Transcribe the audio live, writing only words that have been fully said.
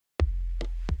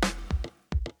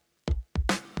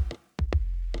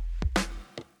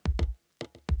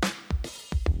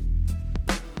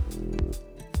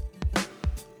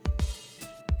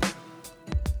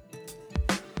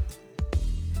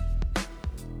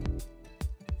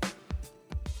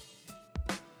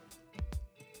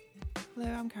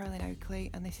Hello, I'm Caroline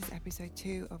Oakley, and this is episode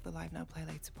 2 of the Live Now Play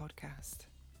Later podcast.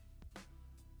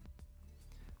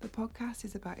 The podcast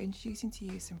is about introducing to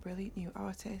you some brilliant new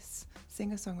artists,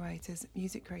 singer-songwriters,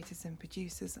 music creators and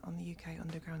producers on the UK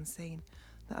underground scene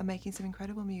that are making some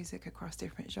incredible music across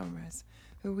different genres,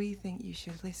 who we think you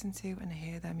should listen to and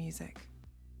hear their music.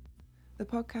 The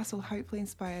podcast will hopefully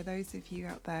inspire those of you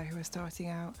out there who are starting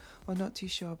out or not too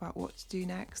sure about what to do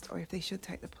next, or if they should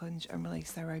take the plunge and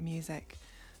release their own music.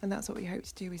 And that's what we hope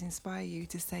to do, is inspire you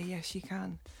to say yes you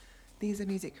can. These are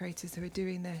music creators who are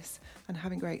doing this and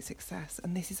having great success,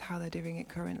 and this is how they're doing it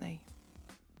currently.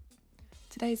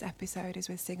 Today's episode is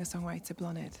with singer-songwriter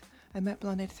Blonid. I met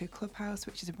Blonid through Clubhouse,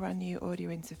 which is a brand new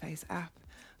audio interface app,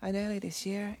 and earlier this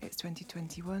year, it's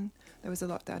 2021, there was a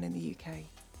lockdown in the UK.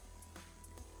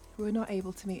 We were not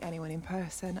able to meet anyone in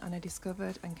person, and I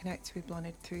discovered and connected with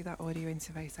Blonid through that audio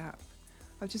interface app.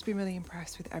 I've just been really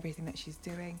impressed with everything that she's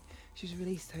doing. She's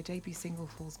released her debut single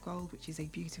Fool's Gold, which is a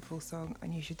beautiful song,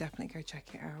 and you should definitely go check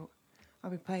it out.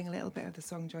 I'll be playing a little bit of the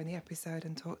song during the episode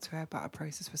and talk to her about her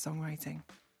process for songwriting.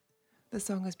 The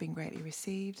song has been greatly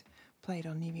received, played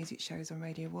on new music shows on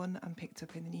Radio 1 and picked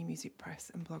up in the new music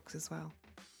press and blogs as well.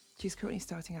 She's currently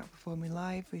starting out performing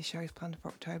live with shows planned for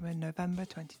October and November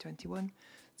 2021.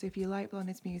 So if you like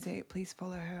Blonid's music, please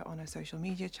follow her on her social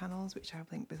media channels, which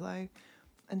I've linked below.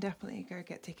 And definitely go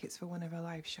get tickets for one of her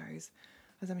live shows,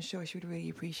 as I'm sure she would really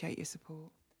appreciate your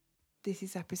support. This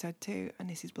is episode 2, and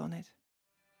this is Blonid.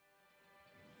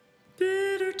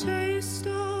 Bitter taste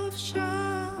of champagne,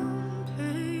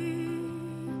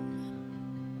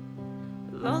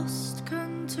 lost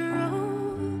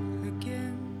control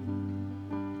again.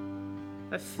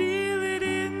 I feel it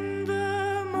in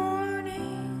the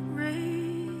morning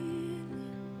rain,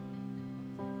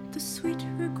 the sweet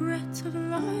regret of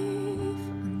life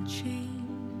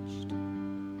unchanged.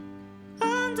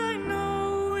 And I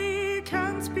know we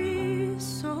can't be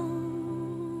so,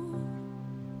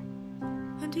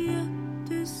 and yet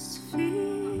this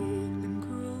feeling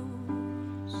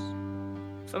grows.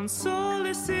 Found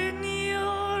solace in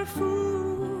your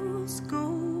fool's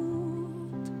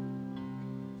gold.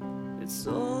 It's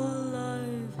all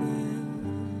I've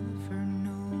ever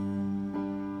known.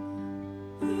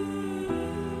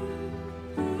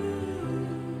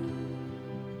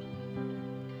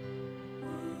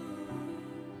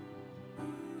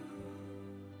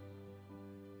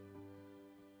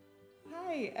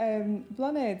 Hi,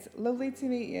 Blonid, lovely to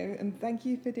meet you, and thank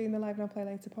you for doing the Live Now Play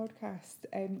Later podcast.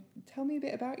 Tell me a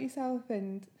bit about yourself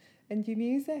and your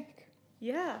music.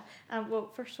 Yeah,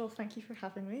 well, first of all, thank you for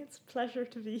having me. It's a pleasure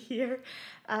to be here.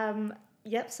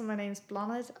 So my name's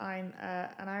Blonid. I'm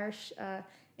an Irish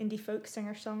indie folk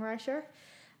singer-songwriter,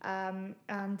 and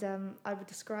I would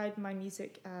describe my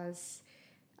music as,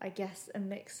 I guess, a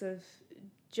mix of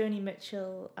Joni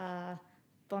Mitchell,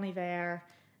 Bon Iver,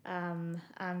 and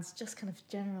just kind of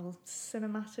general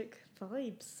cinematic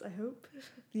vibes, I hope.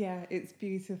 Yeah, it's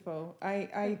beautiful. I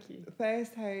Thank you.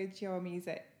 first heard your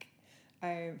music,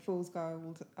 Fool's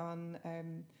Gold, on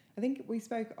I think we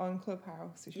spoke on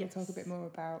Clubhouse, which Yes. we'll talk a bit more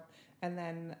about, and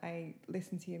then I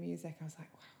listened to your music. I was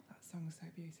like, wow, that song's so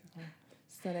beautiful,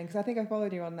 stunning, because I think I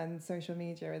followed you on then social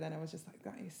media, and then I was just like,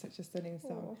 that is such a stunning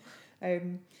song.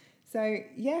 So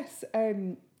yes,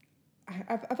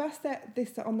 I've asked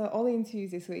this on all the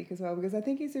interviews this week as well, because I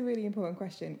think it's a really important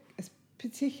question,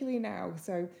 particularly now.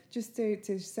 So just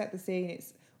to set the scene,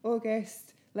 it's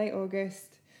August, late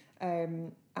August,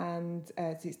 and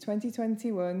so it's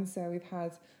 2021, so we've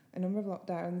had a number of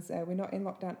lockdowns. We're not in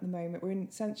lockdown at the moment. We're in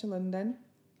central London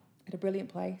at a brilliant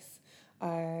place,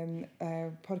 a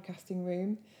podcasting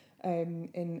room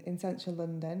in central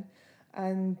London,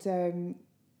 and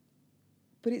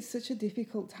but it's such a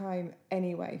difficult time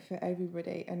anyway for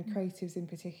everybody, and creatives in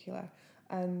particular.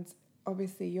 And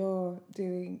obviously you're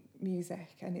doing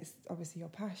music and it's obviously your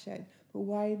passion, but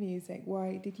why music?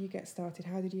 Why did you get started?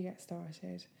 How did you get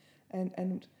started?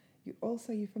 And you're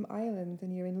from Ireland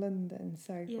and you're in London,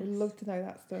 so Yes. I'd love to know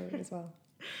that story as well.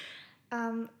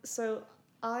 So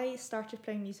I started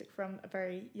playing music from a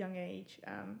very young age.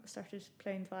 I started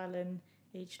playing violin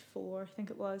aged 4, I think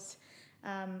it was,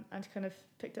 and kind of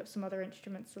picked up some other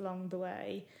instruments along the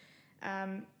way.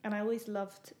 And I always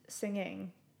loved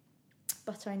singing,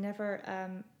 but I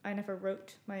never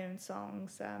wrote my own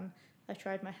songs. I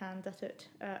tried my hand at it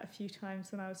a few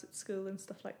times when I was at school and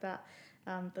stuff like that,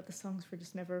 but the songs were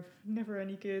just never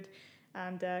any good.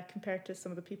 And compared to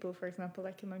some of the people, for example,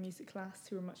 like in my music class,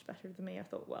 who were much better than me, I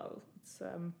thought, well,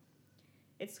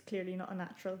 it's clearly not a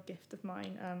natural gift of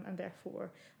mine, and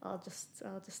therefore I'll just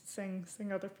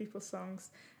sing other people's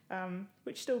songs,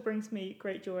 which still brings me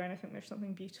great joy. And I think there's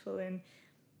something beautiful in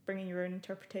bringing your own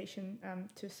interpretation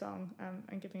to a song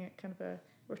and giving it kind of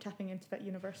or tapping into that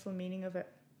universal meaning of it.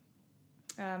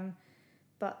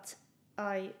 But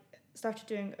I started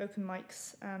doing open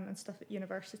mics and stuff at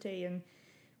university, and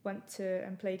went to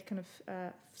and played kind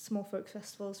of small folk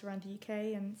festivals around the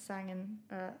UK and sang in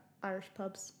Irish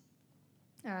pubs,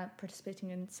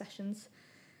 participating in sessions,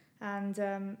 and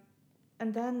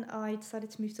then I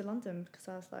decided to move to London because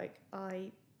I was like,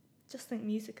 I just think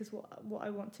music is what I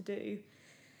want to do.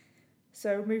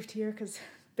 So moved here because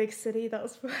big city, that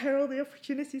was where all the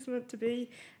opportunities were meant to be,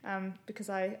 because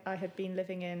I had been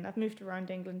I've moved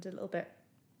around England a little bit,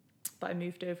 but I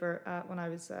moved over when I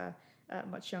was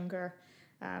much younger.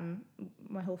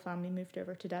 My whole family moved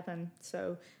over to Devon,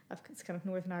 so it's kind of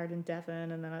Northern Ireland,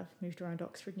 Devon, and then I've moved around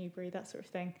Oxford, Newbury, that sort of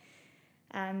thing.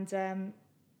 And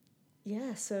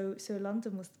so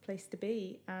London was the place to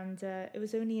be, and it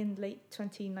was only in late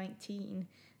 2019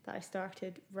 that I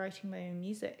started writing my own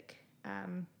music.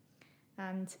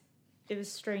 And it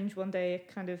was strange. One day,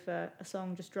 kind of a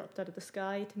song just dropped out of the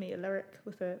sky to me, a lyric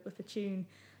with a tune.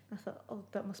 I thought, oh,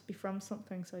 that must be from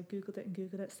something. So I googled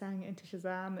it, sang it into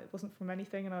Shazam. It wasn't from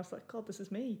anything, and I was like, God, this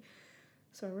is me.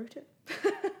 So I wrote it,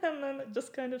 and then it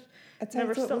just kind of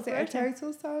never stopped. Was it writing. A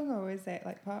total song, or was it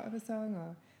like part of a song,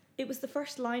 or? It was the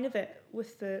first line of it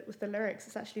with the lyrics.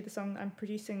 It's actually the song I'm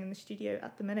producing in the studio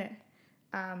at the minute,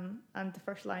 and the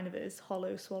first line of it is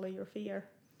 "Hollow, swallow your fear."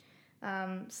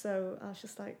 So I was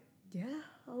just like, yeah,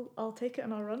 I'll take it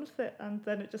and I'll run with it, and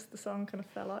then the song kind of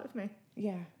fell out of me.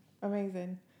 Yeah,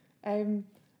 amazing.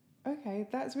 Okay,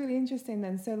 that's really interesting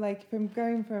then. So like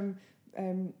going from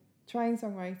trying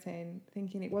songwriting,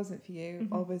 thinking it wasn't for you,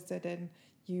 all of a sudden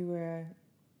you were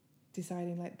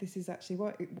deciding like this is actually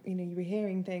what, you were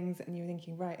hearing things and you were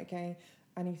thinking, right, okay,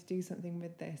 I need to do something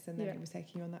with this, and then it was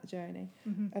taking you on that journey.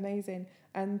 Amazing.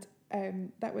 And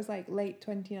that was like late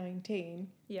 2019.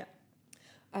 Yeah.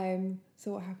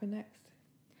 So what happened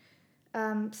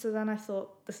next? So then I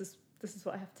thought, this is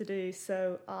what I have to do.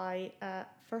 So I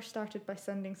first started by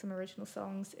sending some original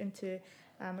songs into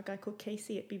a guy called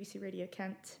Casey at BBC Radio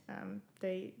Kent.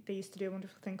 They used to do a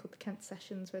wonderful thing called the Kent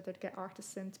Sessions, where they'd get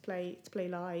artists in to play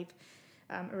live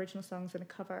original songs and a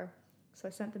cover. So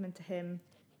I sent them into him,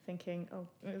 thinking, oh,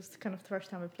 it was kind of the first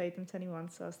time I played them to anyone.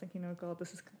 So I was thinking, oh God,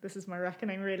 this is my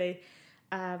reckoning, really.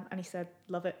 And he said,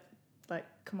 love it, like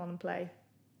come on and play.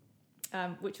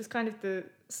 Which was kind of the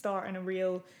start and a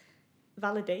real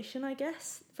validation, I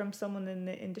guess, from someone in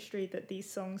the industry that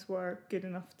these songs were good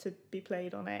enough to be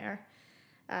played on air.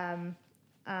 And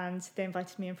they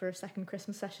invited me in for a second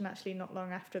Christmas session actually not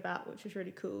long after that, which was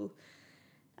really cool.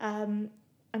 And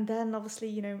then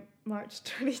obviously, March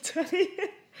 2020,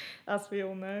 as we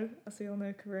all know,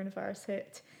 coronavirus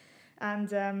hit.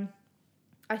 And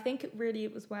I think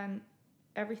it was when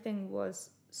everything was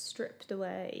stripped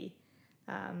away,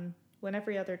 when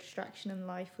every other distraction in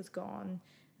life was gone,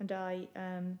 and I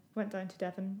went down to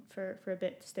Devon for a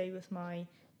bit to stay with my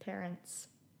parents.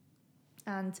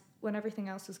 And when everything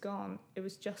else was gone, it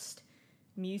was just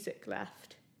music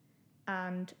left.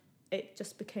 And it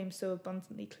just became so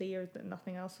abundantly clear that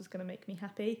nothing else was going to make me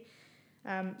happy.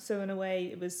 So in a way,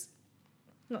 it was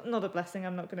not a blessing.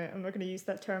 I'm not gonna use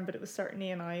that term, but it was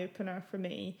certainly an eye opener for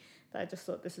me. That I just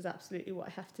thought, this is absolutely what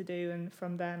I have to do. And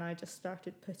from then, I just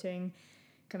started putting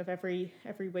kind of every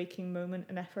waking moment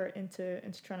and effort into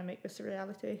trying to make this a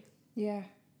reality. Yeah.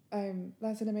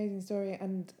 That's an amazing story,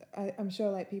 and I'm sure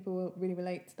like people will really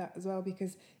relate to that as well,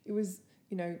 because it was,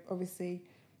 obviously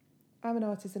I'm an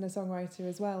artist and a songwriter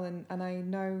as well, and I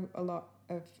know a lot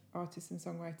of artists and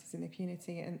songwriters in the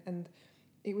community, and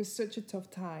it was such a tough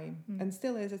time, and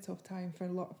still is a tough time for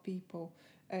a lot of people,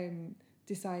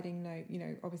 deciding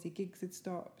no, obviously gigs had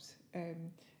stopped, a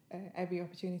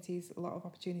lot of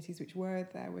opportunities which were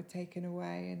there were taken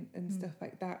away, and stuff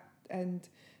like that, and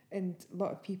a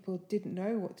lot of people didn't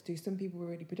know what to do. Some people were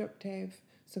really productive,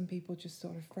 some people just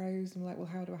sort of froze and were like, well,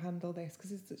 how do I handle this?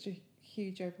 Because it's such a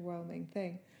huge, overwhelming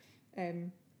thing.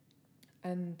 And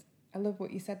I love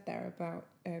what you said there about,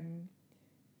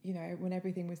 when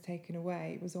everything was taken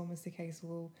away, it was almost a case,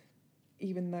 well,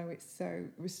 even though it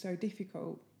was so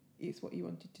difficult, it's what you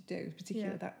wanted to do.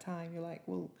 Particularly at that time, you're like,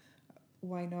 well,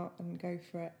 why not, and go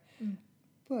for it.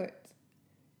 But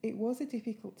it was a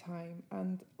difficult time,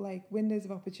 and like windows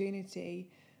of opportunity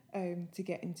to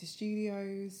get into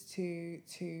studios,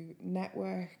 to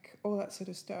network, all that sort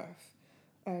of stuff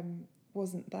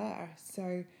wasn't there.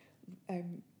 So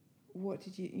what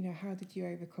did you, how did you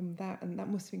overcome that? And that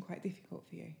must have been quite difficult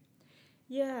for you.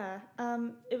 Yeah,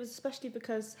 it was especially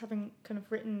because having kind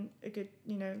of written a good,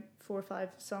 4 or 5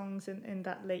 songs in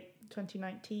that late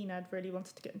 2019, I'd really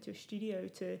wanted to get into a studio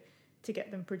to to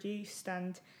get them produced.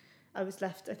 And I was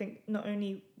left, I think, not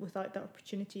only without that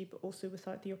opportunity, but also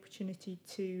without the opportunity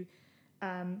to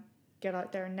get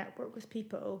out there and network with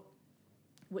people,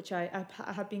 which I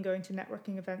had been going to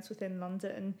networking events within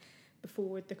London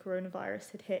before the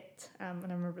coronavirus had hit. And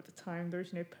I remember at the time there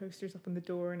was, posters up on the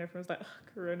door and everyone was like,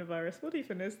 oh, coronavirus, what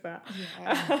even is that?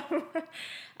 Yeah.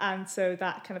 And so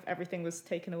that kind of everything was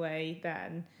taken away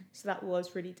then. So that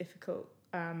was really difficult.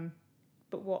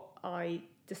 But what I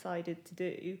decided to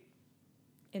do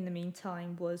in the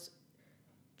meantime was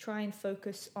try and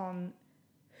focus on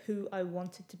who I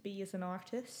wanted to be as an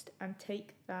artist and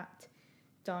take that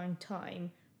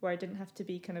downtime where I didn't have to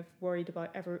be kind of worried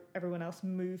about everyone else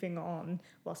moving on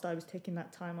whilst I was taking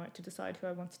that time out to decide who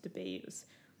I wanted to be. It was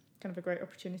kind of a great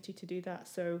opportunity to do that.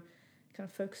 So kind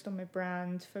of focused on my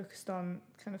brand, focused on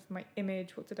kind of my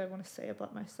image. What did I want to say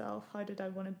about myself? How did I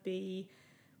want to be?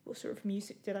 What sort of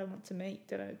music did I want to make?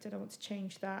 Did I want to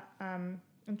change that? And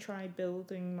try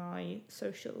building my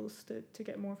socials to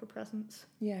get more of a presence.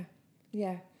 Yeah.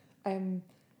 And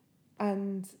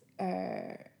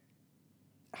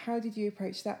how did you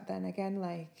approach that then? Again,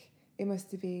 like, it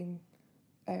must have been,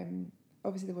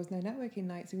 obviously there was no networking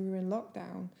nights and we were in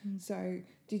lockdown. So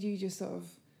did you just sort of,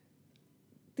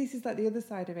 this is like the other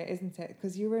side of it, isn't it?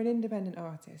 Because you were an independent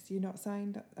artist. You're not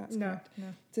signed, that's correct. No.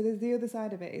 So there's the other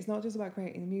side of it. It's not just about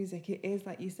creating the music. It is,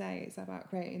 like you say, it's about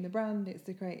creating the brand. It's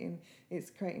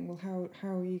creating, well, how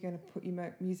are you going to put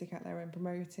your music out there and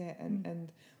promote it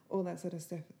and all that sort of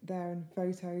stuff there, and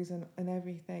photos and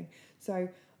everything. So,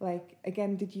 like,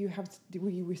 again, were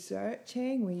you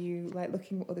researching? Were you, like,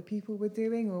 looking what other people were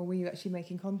doing, or were you actually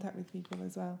making contact with people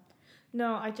as well?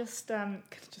 No, I just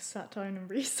sat down and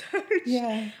researched.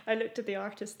 Yeah. I looked at the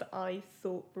artists that I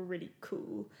thought were really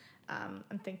cool,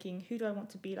 and thinking, who do I want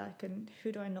to be like and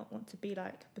who do I not want to be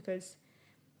like? Because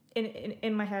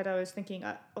in my head I was thinking,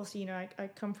 obviously, I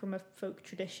come from a folk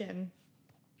tradition,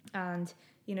 and,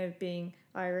 being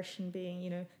Irish and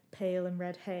being, pale and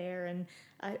red hair, and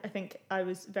I think I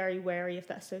was very wary of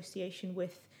that association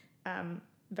with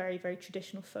very, very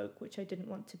traditional folk, which I didn't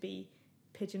want to be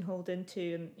pigeonholed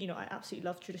into. And I absolutely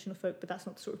love traditional folk, but that's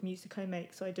not the sort of music I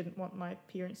make, so I didn't want my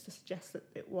appearance to suggest that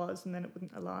it was, and then it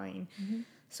wouldn't align.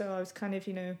 So I was kind of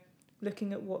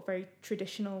looking at what very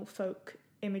traditional folk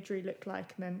imagery looked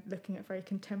like, and then looking at very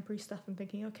contemporary stuff and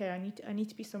thinking, okay, I need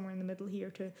to be somewhere in the middle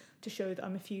here to show that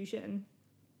I'm a fusion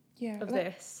of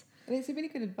this. And it's a really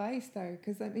good advice, though,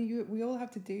 because we all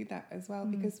have to do that as well,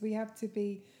 because we have to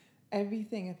be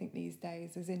everything, I think, these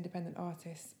days as independent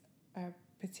artists,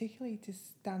 particularly to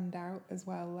stand out as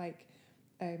well. Like,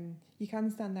 you can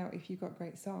stand out if you've got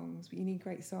great songs, but you need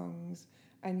great songs,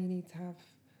 and you need to have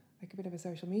like a bit of a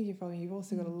social media following. You've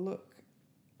also got to look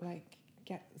like,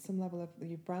 get some level of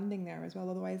your branding there as well.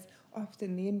 Otherwise,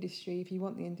 often the industry, if you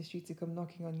want the industry to come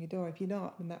knocking on your door, if you're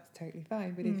not, then that's totally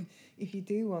fine. But if you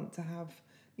do want to have,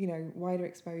 wider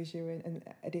exposure and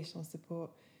additional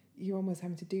support, you're almost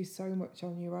having to do so much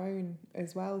on your own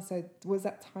as well. So was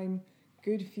that time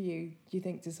good for you, do you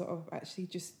think, to sort of actually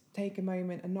just take a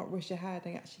moment and not rush ahead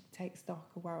and actually take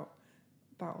stock about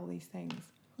all these things?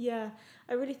 Yeah,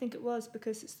 I really think it was,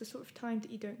 because it's the sort of time that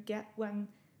you don't get when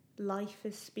life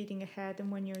is speeding ahead,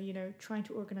 and when you're trying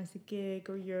to organise a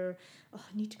gig, or I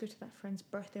need to go to that friend's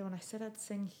birthday when I said I'd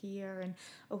sing here, and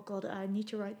oh god, I need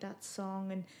to write that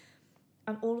song, and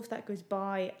all of that goes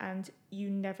by, and you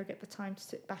never get the time to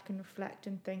sit back and reflect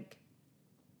and think,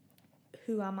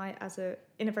 who am I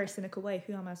in a very cynical way,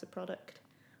 who am I as a product?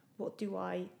 What do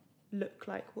I look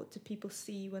like? What do people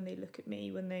see when they look at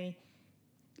me, when they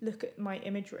look at my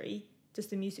imagery? Does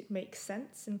the music make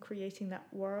sense in creating that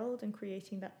world and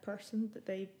creating that person that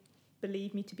they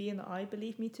believe me to be and that I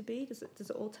believe me to be? Does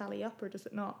it all tally up, or does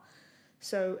it not?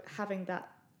 So having that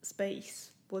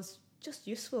space was just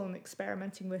useful, and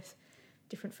experimenting with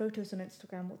different photos on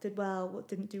Instagram, what did well, what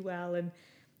didn't do well. And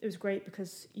it was great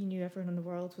because you knew everyone in the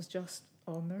world was just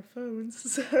on their phones,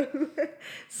 so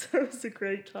it was a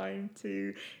great time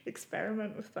to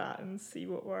experiment with that and see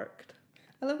what worked.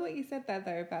 I love what you said there,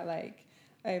 though, about like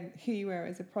who you were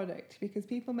as a product, because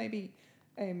people maybe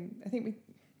I think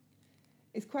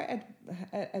it's quite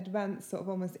advanced sort of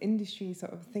almost industry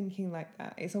sort of thinking like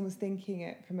that. It's almost thinking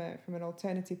it from an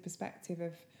alternative perspective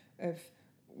of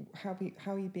how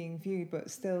you're being viewed, but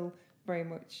still very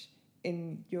much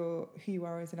in who you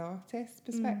are as an artist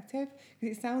perspective,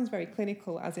 because it sounds very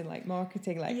clinical, as in like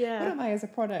marketing, like what am I as a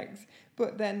product?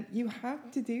 But then you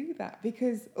have to do that,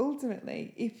 because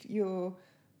ultimately if your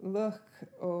look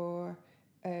or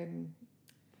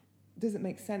doesn't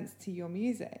make sense to your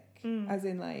music, as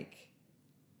in like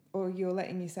or you're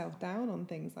letting yourself down on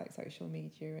things like social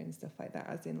media and stuff like that,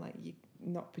 as in like you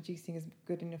not producing as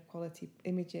good enough quality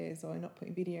images or not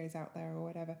putting videos out there or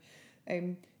whatever,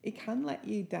 it can let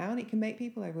you down. It can make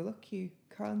people overlook you,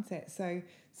 can't it? So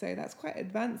that's quite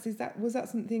advanced. Was that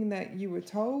something that you were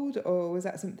told, or was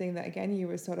that something that again you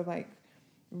were sort of like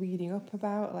reading up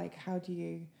about? Like, how do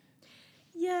you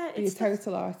be a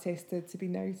total artist to be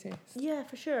noticed? Yeah,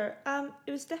 for sure.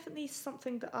 It was definitely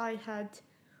something that I had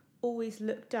always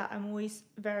looked at. I'm always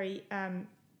very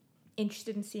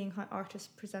interested in seeing how artists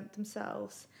present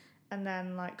themselves, and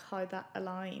then like how that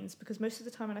aligns, because most of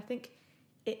the time, and I think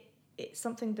it's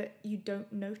something that you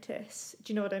don't notice.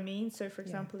 Do you know what I mean? So for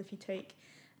example, if you take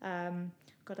I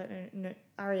don't know,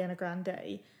 Ariana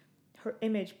Grande, her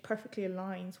image perfectly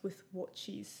aligns with what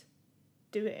she's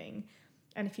doing.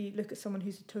 And if you look at someone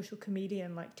who's a total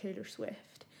comedian like Taylor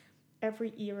Swift,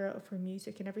 every era of her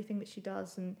music and everything that she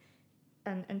does and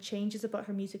changes about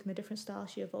her music and the different styles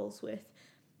she evolves with,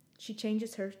 she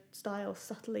changes her style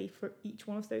subtly for each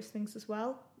one of those things as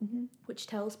well, which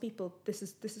tells people this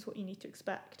is what you need to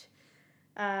expect.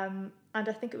 And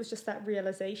I think it was just that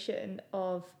realization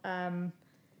of kind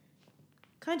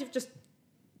of just,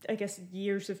 I guess,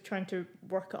 years of trying to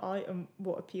work it out and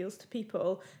what appeals to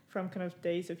people, from kind of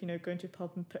days of, going to a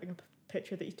pub and putting up a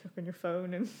picture that you took on your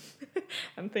phone and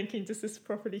and thinking, does this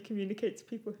properly communicate to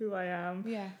people who I am?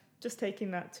 Yeah. Just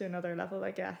taking that to another level,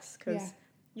 I guess, because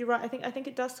you're right. I think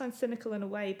it does sound cynical in a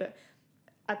way, but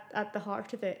at the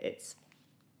heart of it, it's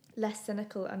less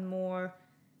cynical and more,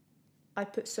 I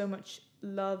put so much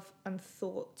love and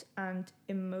thought and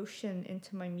emotion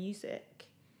into my music.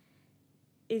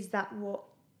 Is that what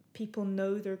people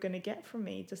know they're going to get from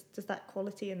me? Does that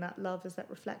quality and that love, is that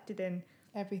reflected in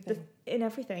everything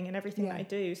that I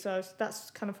do? So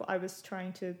that's kind of what I was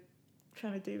trying to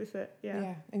do with it.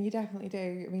 Yeah, and you definitely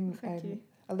do. I mean, Thank you.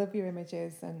 I love your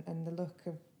images and the look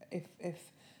of,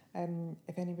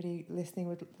 if anybody listening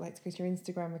would like to go to your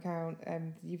Instagram account,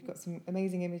 you've got some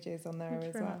amazing images on there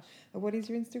as well. What is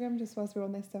your Instagram, just whilst we're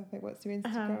on this topic? What's your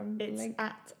Instagram link? It's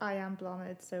at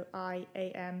IamBlanid, so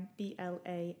IamBlanid.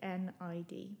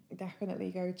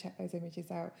 Definitely go check those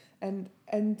images out. And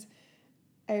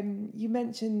you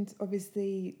mentioned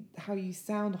obviously how you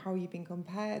sound, how you've been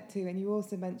compared to, and you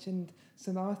also mentioned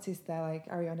some artists there like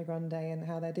Ariana Grande and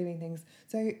how they're doing things.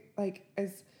 So like,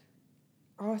 as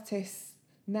artists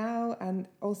now, and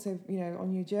also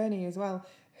on your journey as well,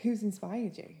 who's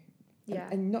inspired you?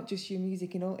 And not just your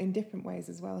music, in different ways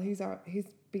as well. Who's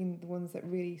been the ones that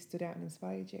really stood out and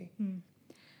inspired you?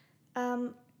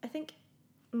 I think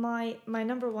my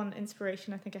number one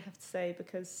inspiration, I think I have to say,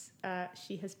 because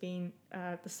she has been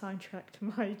the soundtrack to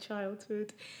my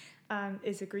childhood,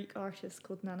 is a Greek artist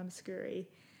called Nana Mouskouri,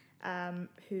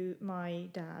 who my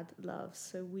dad loves.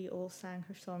 So we all sang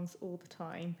her songs all the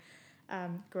time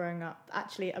growing up.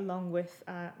 Actually, along with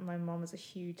my mom was a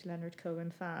huge Leonard Cohen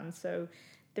fan. So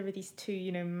there were these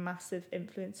two, massive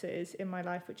influences in my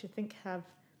life, which I think have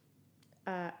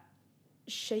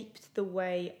shaped the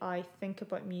way I think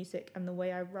about music and the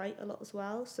way I write a lot as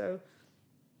well. So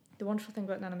the wonderful thing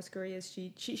about Nana Mouskouri is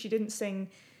she didn't sing,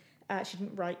 she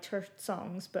didn't write her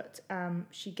songs, but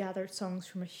she gathered songs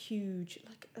from a huge,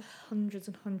 hundreds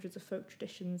and hundreds of folk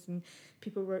traditions, and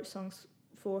people wrote songs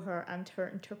for her, and her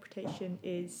interpretation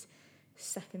is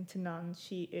second to none.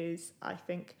 She is, I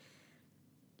think,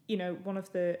 one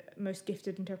of the most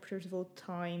gifted interpreters of all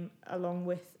time, along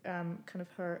with kind of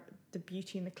the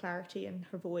beauty and the clarity in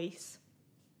her voice.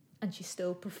 And she's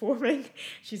still performing.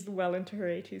 She's well into her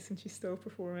 80s and she's still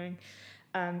performing.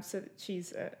 So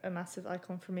she's a massive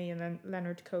icon for me. And then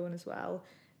Leonard Cohen as well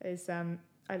is,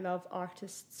 I love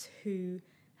artists who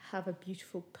have a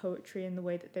beautiful poetry in the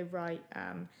way that they write.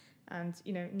 And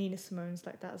Nina Simone's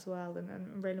like that as well,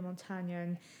 and Rayla Montagna,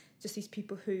 and just these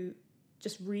people who,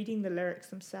 just reading the lyrics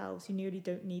themselves, you nearly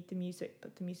don't need the music,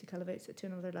 but the music elevates it to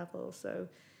another level. So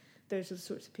those are the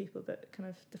sorts of people that kind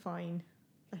of define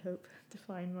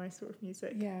my sort of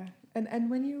music. Yeah. And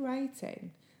when you're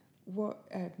writing,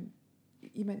 what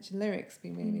you mentioned lyrics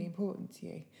being really, really important to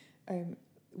you.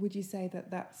 Would you say that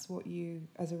that's what you,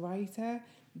 as a writer,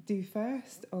 do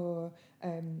first, or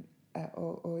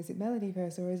is it melody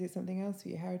first, or is it something else for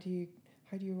you? How do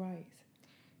you write?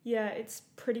 Yeah, it's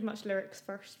pretty much lyrics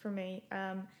first for me.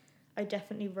 I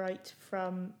definitely write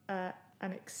from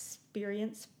an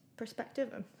experience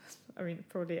perspective, and I mean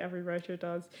probably every writer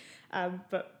does.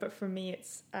 But for me,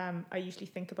 it's I usually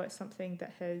think about something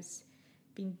that has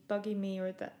been bugging me,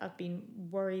 or that I've been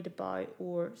worried about,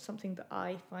 or something that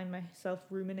I find myself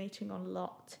ruminating on a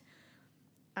lot.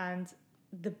 And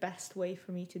the best way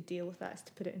for me to deal with that is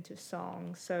to put it into a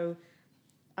song. So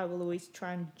I will always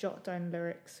try and jot down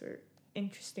lyrics or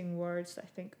interesting words that I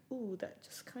think, ooh, that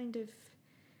just kind of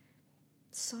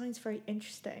sounds very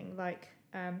interesting. Like,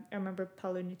 I remember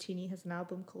Paolo Nutini has an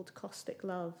album called Caustic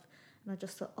Love, and I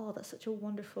just thought, oh, that's such a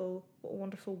wonderful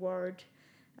word,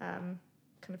 kind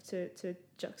of to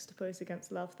juxtapose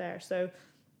against love there. So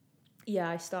yeah,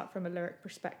 I start from a lyric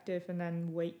perspective and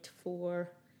then wait for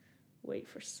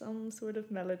some sort of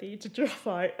melody to drop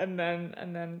out, and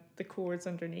then the chords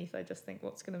underneath. I just think,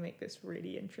 what's going to make this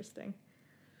really interesting?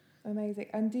 Amazing.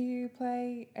 And do you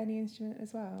play any instrument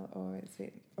as well, or is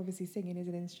it obviously singing is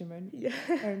an instrument? Yeah.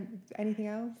 Anything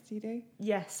else do you do?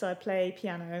 Yes, so I play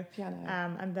piano. Piano.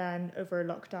 And then over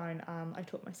lockdown, I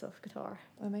taught myself guitar.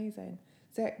 Amazing.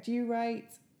 So do you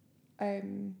write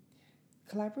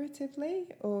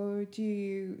collaboratively, or do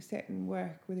you sit and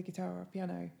work with a guitar or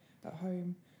piano at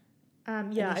home?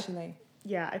 Initially.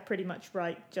 I pretty much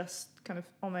write just kind of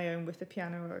on my own with a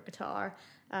piano or a guitar.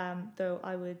 Though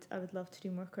I would love to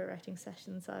do more co-writing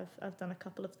sessions. I've done a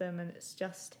couple of them, and it's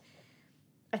just,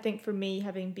 I think for me,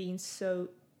 having been so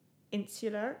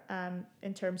insular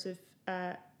in terms of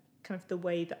kind of the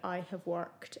way that I have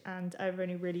worked, and I've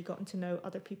only really gotten to know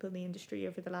other people in the industry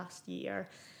over the last year.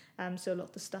 So a lot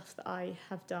of the stuff that I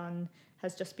have done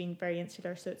has just been very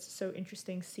insular. So it's so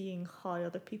interesting seeing how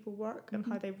other people work and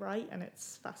how they write, and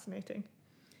it's fascinating.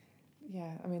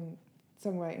 Yeah, I mean,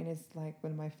 songwriting is like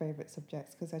one of my favourite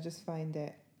subjects because I just find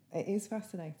it is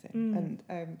fascinating.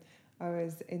 And I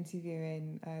was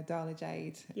interviewing Darla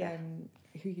Jade,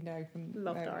 who you know from...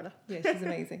 Love Darla. Yeah, she's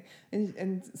amazing.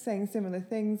 and saying similar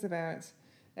things about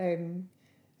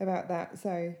that.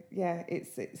 So yeah,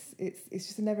 it's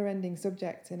just a never-ending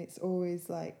subject, and it's always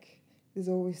like there's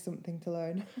always something to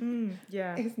learn.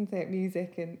 Yeah. Isn't it?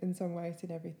 Music and songwriting,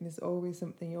 everything. There's always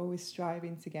something. You're always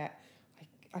striving to get.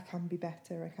 I can be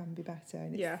better. And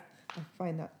I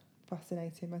find that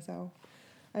fascinating myself.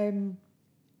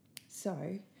 So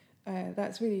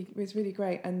it's really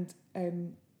great. And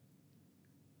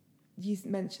you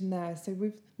mentioned there, so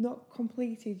we've not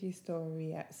completed your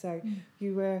story yet. So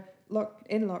you were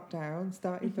in lockdown,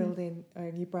 started building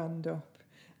your brand up,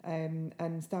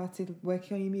 and started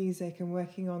working on your music and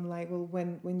working on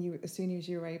when you, as soon as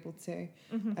you were able to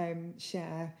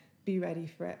share, be ready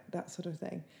for it, that sort of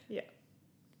thing. Yeah.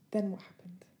 Then what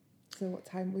happened? So what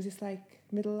time was this, like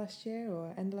middle last year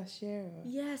or end last year? Or?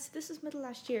 Yes, this was middle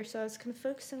last year. So I was kind of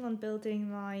focusing on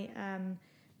building my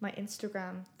my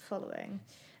Instagram following,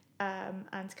 and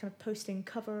kind of posting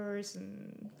covers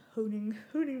and honing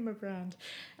my brand,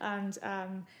 and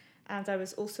I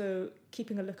was also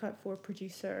keeping a lookout for a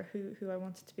producer who I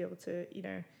wanted to be able to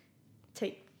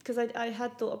take. Because I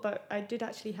had thought about, I did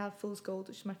actually have Fool's Gold,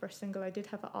 which is my first single. I did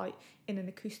have it out in an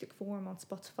acoustic form on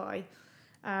Spotify.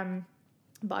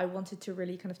 But I wanted to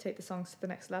really kind of take the songs to the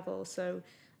next level. So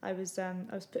I was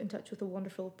put in touch with a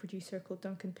wonderful producer called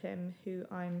Duncan Pym, who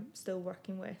I'm still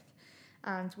working with.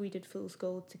 And we did Fool's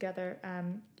Gold together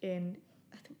in,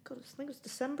 I think it was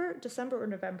December or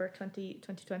November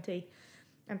 2020.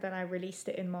 And then I released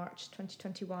it in March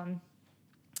 2021.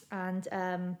 And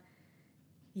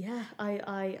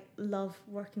I love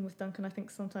working with Duncan. I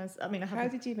think sometimes, How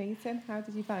did you meet him? How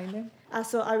did you find him?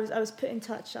 So I was put in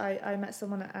touch. I met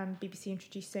someone at BBC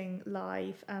Introducing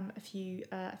Live a few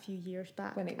years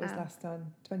back. When it was last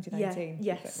on 2019.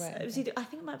 Yeah, yes, right, it was either, I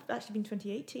think it might have actually been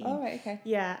 2018. Oh right, okay.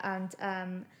 Yeah, and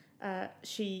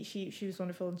she was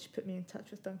wonderful, and she put me in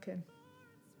touch with Duncan.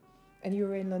 And you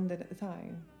were in London at the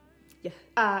time?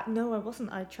 Yeah. No, I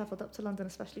wasn't. I travelled up to London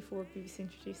especially for BBC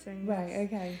Introducing. Right.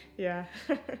 Okay. Yeah.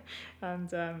 and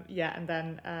then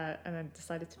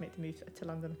decided to make the move to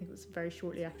London. I think it was very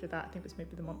shortly after that. I think it was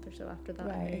maybe the month or so after that.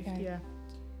 Right. Okay. Yeah.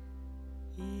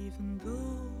 Even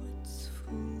though it's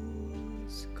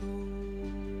fool's gold.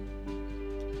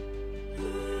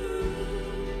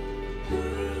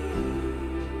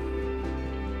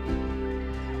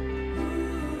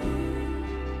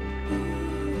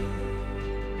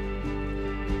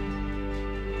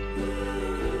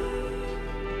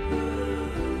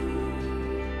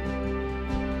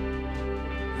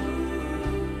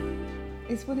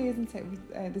 It's funny, isn't it?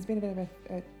 There's been a bit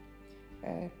of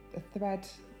a thread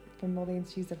from all the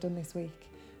interviews I've done this week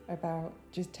about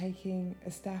just taking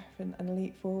a step and a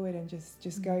leap forward and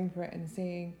just going for it and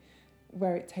seeing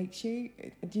where it takes you.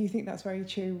 Do you think that's very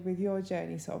true with your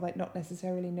journey, sort of like not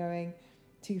necessarily knowing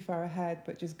too far ahead,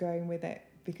 but just going with it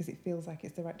because it feels like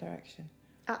it's the right direction?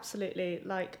 Absolutely.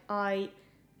 Like I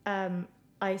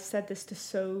said this to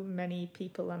so many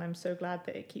people, and I'm so glad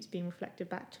that it keeps being reflected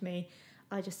back to me.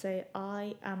 I just say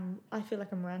I feel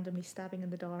like I'm randomly stabbing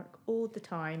in the dark all the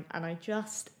time, and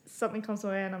something comes my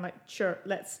way and I'm like, sure,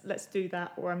 let's do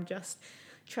that, or I'm just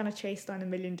trying to chase down a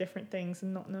million different things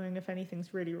and not knowing if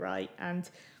anything's really right. And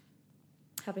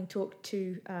having talked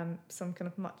to some kind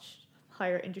of much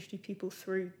higher industry people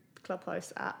through the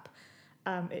Clubhouse app,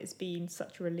 it's been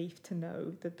such a relief to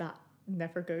know that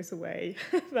never goes away.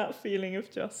 That feeling of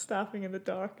just stabbing in the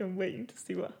dark and waiting to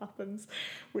see what happens,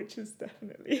 which is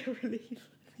definitely a relief.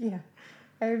 Yeah.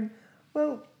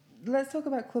 Well, let's talk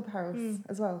about Clubhouse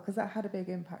as well, because that had a big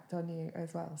impact on you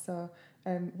as well. So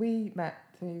we met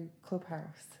through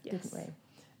Clubhouse, didn't we?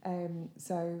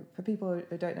 So for people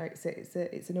who don't know,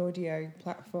 it's an audio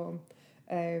platform,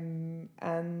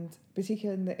 and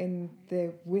particularly in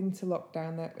the winter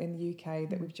lockdown that in the UK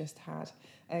that we've just had,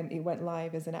 it went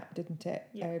live as an app, didn't it?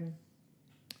 Yeah.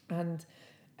 And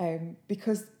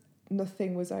because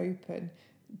nothing was open,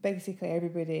 basically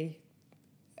everybody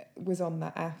was on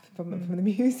that app from the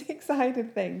music side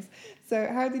of things. So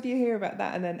how did you hear about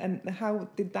that, and how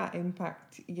did that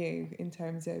impact you in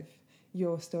terms of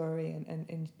your story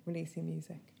and releasing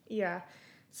music? Yeah,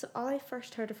 so I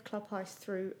first heard of Clubhouse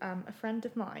through a friend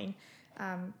of mine.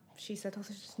 She said, there's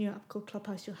this new app called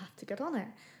Clubhouse, you'll have to get on it.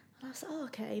 And I was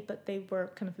like, okay, but they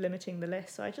were kind of limiting the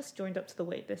list, so I just joined up to the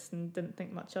wait list and didn't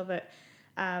think much of it.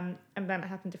 And then it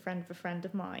happened, a friend of a friend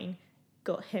of mine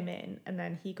got him in, and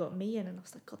then he got me in, and I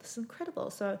was like, God, this is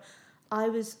incredible. So I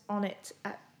was on it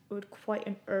at quite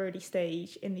an early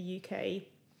stage in the UK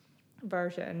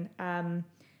version,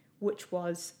 which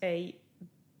was a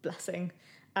blessing.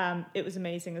 It was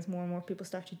amazing as more and more people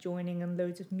started joining, and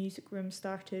loads of music rooms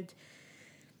started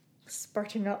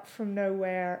spurting up from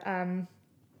nowhere,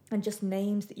 and just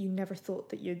names that you never thought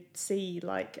that you'd see.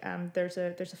 Like there's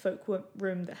a folk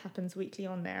room that happens weekly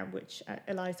on there, which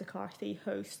Eliza Carthy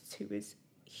hosts, who is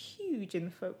huge in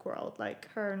the folk world. Like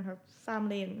her and her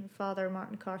family and her father,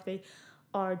 Martin Carthy,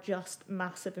 are just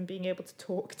massive, and being able to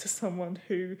talk to someone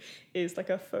who is like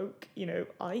a folk,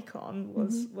 icon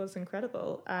was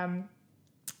incredible.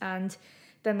 And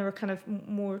then there were kind of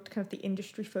the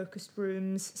industry focused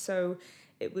rooms, so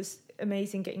it was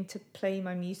amazing getting to play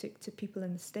my music to people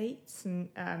in the States, and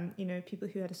people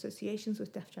who had associations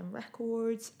with Def Jam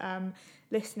Records,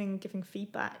 listening, giving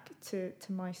feedback to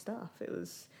my stuff. It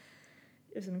was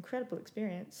an incredible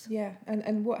experience. Yeah,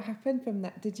 and what happened from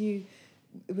that?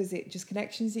 Was it just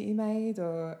connections that you made,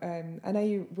 or I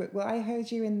know I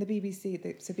heard you in the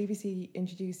BBC. So BBC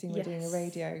Introducing were doing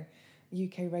a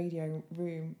UK radio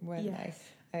room, weren't they?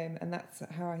 And that's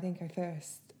how I think I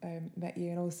first met you,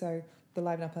 and also the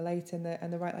Live Up Late and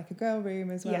the Write Like a Girl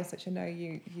room as well, which I know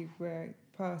you were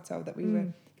part of. That we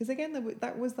were, because again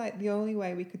that was like the only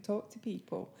way we could talk to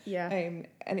people. And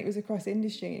it was across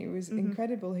industry, and it was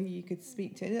incredible who you could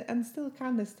speak to, and still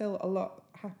there's still a lot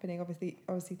happening.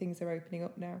 Obviously things are opening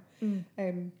up now.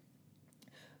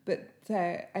 But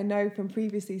I know from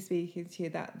previously speaking to you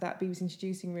that BBC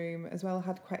Introducing room as well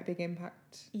had quite a big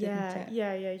impact, didn't it?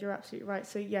 Yeah, you're absolutely right.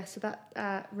 So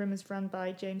that room is run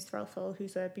by James Threlfall,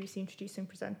 who's a BBC Introducing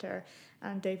presenter,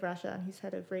 and Dave Rajan, who's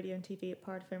head of radio and TV at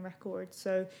Parlophone Records.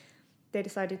 So they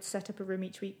decided to set up a room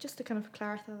each week just to kind of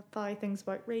clarify things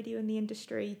about radio in the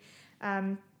industry.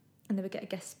 And they would get a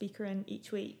guest speaker in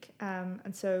each week.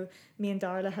 And so me and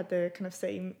Darla had the kind of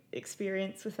same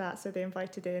experience with that. So they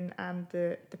invited in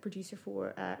the producer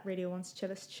for Radio 1's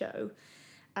Chillest Show.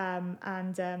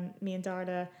 And me and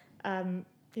Darla,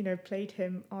 played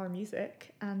him our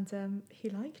music, and he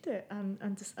liked it,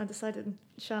 and decided, and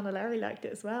Shanna Larry liked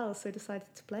it as well, so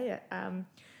decided to play it,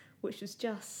 which was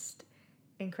just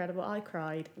incredible. I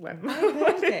cried when I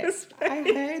heard it. I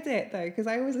heard it though, because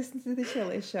I always listen to the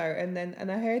Chillest Show, and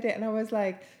I heard it, and I was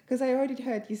like, because I already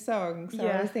heard your song, so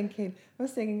I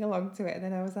was singing along to it, and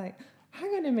then I was like,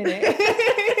 hang on a minute.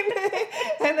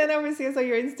 And then obviously I saw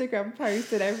your Instagram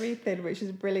post and everything, which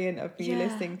is brilliant of you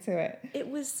listening to it. It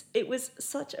was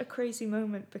such a crazy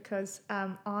moment, because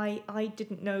I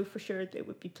didn't know for sure that it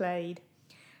would be played,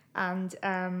 and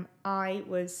I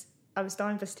was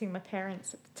down visiting my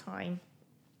parents at the time.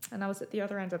 And I was at the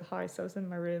other end of the house. I was in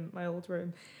my room, my old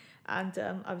room, and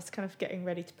I was kind of getting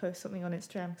ready to post something on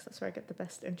Instagram, because that's where I get the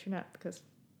best internet, because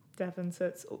Devon, so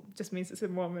it just means it's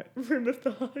in one room of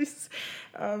the house.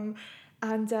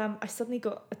 And I suddenly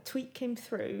got a tweet came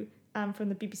through from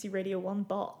the BBC Radio 1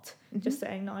 bot, just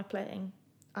saying, now playing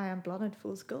I Am Blonde,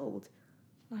 Fool's Gold.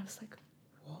 And I was like,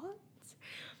 what?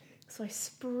 So I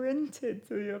sprinted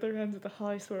to the other end of the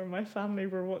house where my family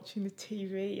were watching the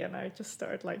TV, and I just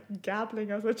started like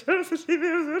gabbling as I chose the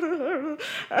TV,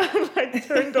 and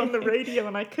turned on the radio,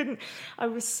 and I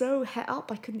was so het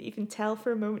up, I couldn't even tell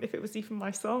for a moment if it was even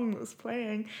my song that was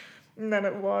playing. And then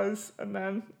it was, and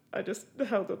then I just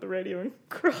held up the radio and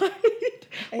cried,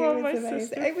 Well, was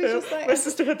amazing. It was just like my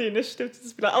sister had the initiative to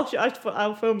just be like,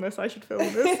 I'll film this. I should film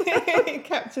this.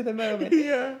 capture the moment.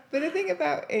 Yeah. But the thing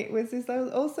about it was this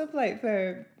also like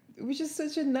it was just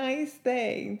such a nice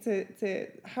thing to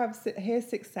hear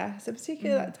success, and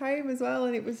particularly that time as well.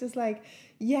 And it was just like,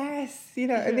 yes, you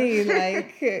know what I mean?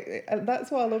 Like, and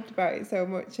that's what I loved about it so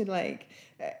much. And like,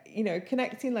 you know,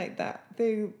 connecting like that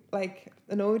through like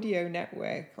an audio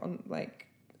network on like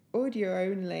audio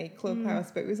only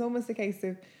Clubhouse, but it was almost a case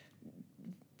of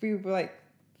we were like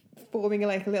forming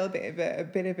like a little bit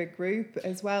of a group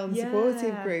as well, and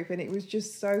supportive group, and it was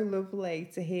just so lovely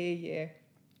to hear you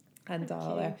and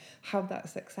Darla have that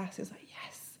success. It's like,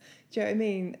 yes, do you know what I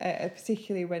mean?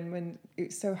 Particularly when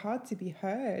it's so hard to be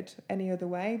heard any other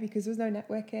way because there was no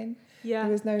networking, there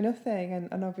was no nothing,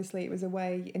 and obviously it was a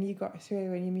way, and you got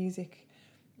through, and your music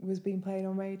was being played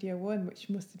on Radio 1, which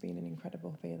must have been an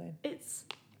incredible feeling. It's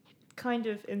kind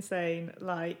of insane.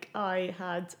 Like, I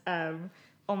had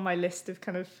on my list of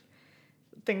kind of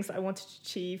things that I wanted to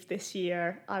achieve this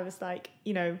year, I was like,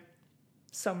 you know,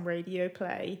 some radio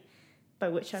play, by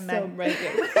which I meant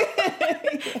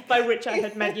by which I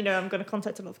had meant, you know, I'm going to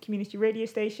contact a lot of community radio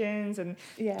stations and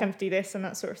kind of do this and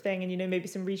that sort of thing, and, you know, maybe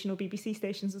some regional BBC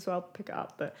stations as well, pick it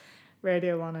up. But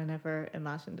Radio 1 I never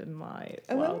imagined in my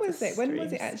And when was it? When was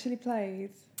dreams. it actually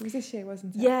played? It was this year,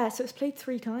 wasn't it? Yeah, so it's played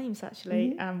 3 times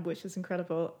actually, which was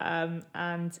incredible.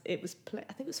 And it was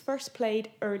I think it was first played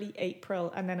early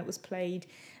April, and then it was played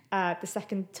the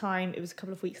second time, it was a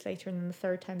couple of weeks later, and then the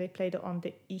third time they played it on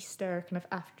the Easter kind of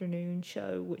afternoon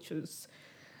show, which was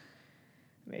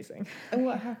amazing. And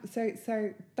what happened?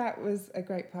 So that was a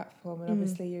great platform, and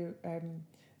obviously you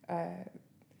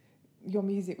your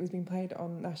music was being played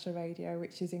on national radio,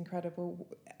 which is incredible.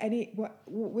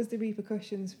 What was the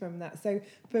repercussions from that? So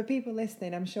for people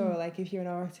listening, I'm sure, like, if you're an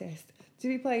artist, to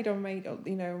be played on radio,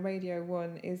 you know, Radio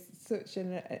 1 is such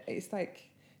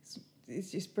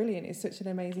it's just brilliant. It's such an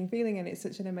amazing feeling, and it's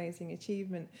such an amazing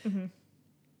achievement.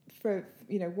 For,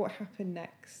 you know, what happened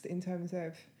next in terms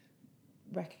of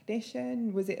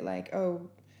recognition? Was it like,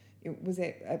 was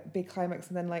it a big climax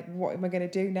and then like, what am I going to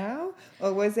do now?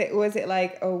 Or was it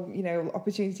like, you know,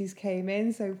 opportunities came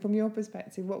in? So from your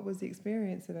perspective, what was the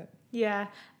experience of it? Yeah,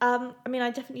 I mean, I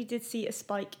definitely did see a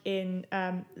spike in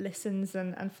listens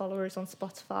and followers on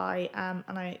Spotify,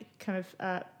 and I kind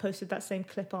of posted that same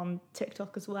clip on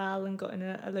TikTok as well, and got in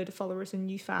a load of followers and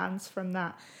new fans from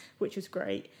that, which was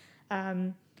great.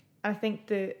 I think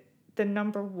the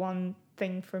number one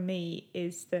thing for me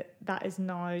is that is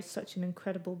now such an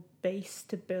incredible base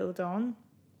to build on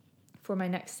for my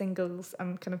next singles.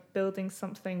 I'm kind of building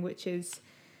something which is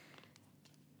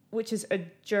a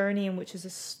journey and which is a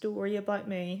story about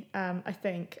me, I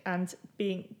think, and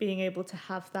being able to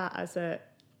have that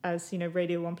as you know,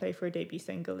 Radio 1 play for a debut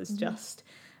single is just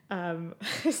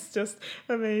it's just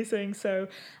amazing. So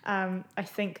I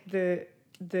think the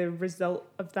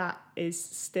result of that is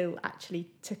still actually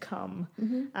to come,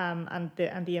 and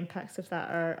the impacts of that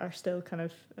are still to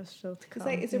come.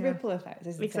 It's a ripple effect,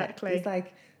 isn't it? Exactly. It's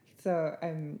like, so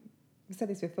I've said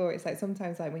this before, it's like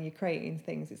sometimes like when you're creating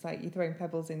things, it's like you're throwing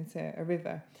pebbles into a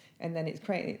river, and then they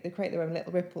create their own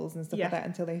little ripples and stuff like that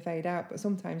until they fade out. But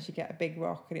sometimes you get a big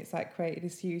rock and it's like created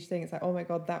this huge thing. It's like, oh my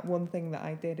God, that one thing that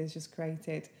I did has just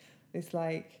created this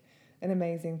like an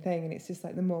amazing thing. And it's just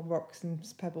like the more rocks and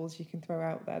pebbles you can throw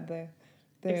out there,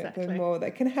 the more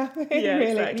that can happen. Yeah,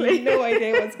 really. exactly. You have no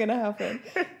idea what's going to happen.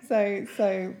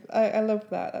 So I love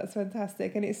that. That's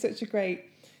fantastic, and it's such a great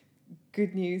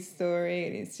good news story,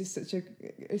 and it's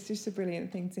just a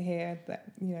brilliant thing to hear that,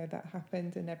 you know, that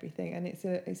happened and everything. And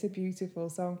it's a beautiful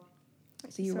song.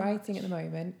 So you're writing at the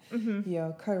moment,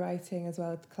 you're co-writing as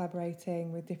well,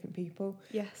 collaborating with different people.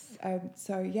 Yes.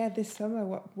 So yeah, this summer,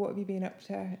 what have you been up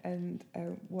to, and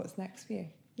what's next for you?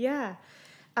 Yeah.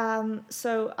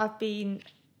 So I've been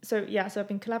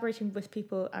collaborating with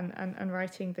people and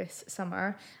writing this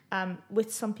summer.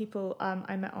 With some people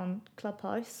I met on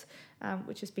Clubhouse,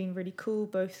 which has been really cool,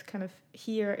 both kind of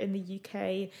here in the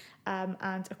UK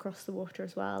and across the water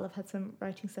as well. I've had some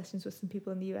writing sessions with some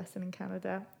people in the US and in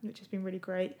Canada, which has been really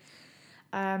great.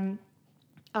 I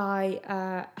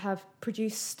have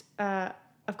produced...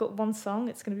 I've got one song.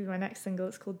 It's going to be my next single.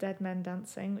 It's called Dead Men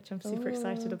Dancing, which I'm super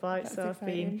excited about. So I've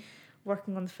been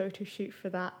working on the photo shoot for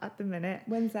that at the minute.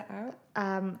 When's that out?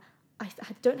 I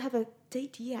don't have a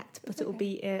date yet, but it will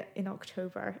be in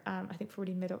October. I think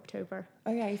probably mid-October.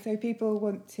 Okay, so people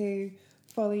want to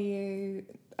follow you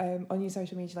on your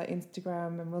social media like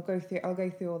Instagram, and I'll go through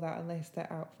all that and list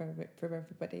it out for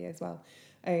everybody as well,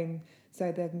 so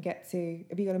they can get to.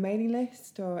 Have you got a mailing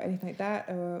list or anything like that,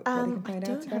 or where they can find I out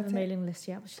don't about have a mailing list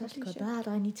yet, which is Probably actually should. quite bad.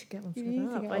 I need to get one You set need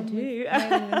to up. get I on with do.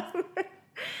 mailing list.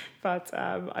 But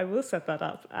I will set that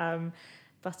up.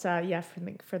 Yeah,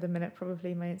 for the minute,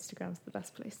 probably my Instagram's the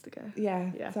best place to go.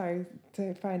 Yeah. So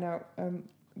to find out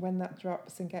when that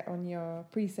drops and get on your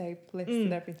pre-saved list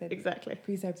and everything. Exactly.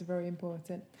 Pre-saves are very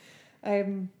important.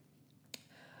 Great.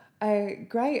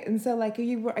 And so, like,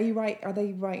 are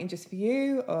they writing just for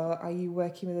you, or are you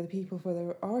working with other people for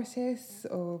the artists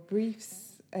or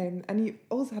briefs? And you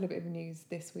also had a bit of news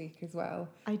this week as well.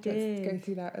 I did. Let's go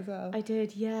through that as well. I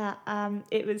did, yeah.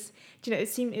 It was, it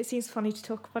seems funny to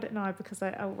talk about it now because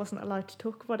I wasn't allowed to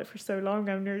talk about it for so long.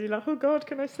 I'm nearly like, oh God,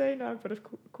 can I say now? But of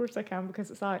course I can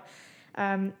because it's out.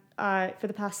 For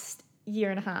the past year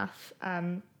and a half,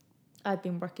 I've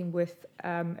been working with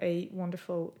a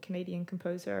wonderful Canadian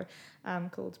composer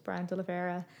called Brian De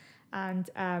Oliveira,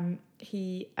 and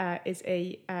he is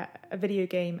a video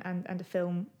game and a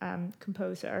film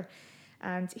composer,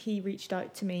 and he reached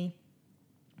out to me.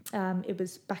 It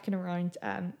was back in around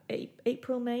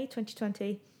April, May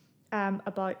 2020,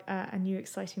 about a new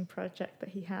exciting project that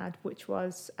he had, which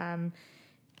was, and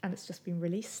it's just been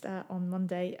released on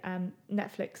Monday.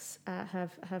 Netflix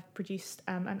have produced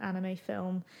an anime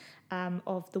film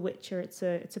of The Witcher. It's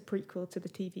a prequel to the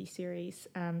TV series.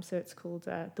 So it's called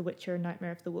The Witcher: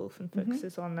 Nightmare of the Wolf, and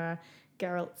focuses on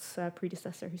Geralt's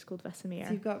predecessor, who's called Vesemir.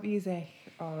 So you've got music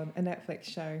on a Netflix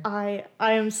show. I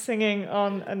am singing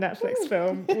on a Netflix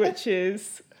film, which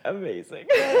is amazing.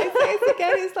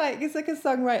 It's like a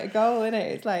songwriter goal, isn't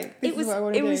it? It's like this is what I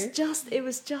want to do. It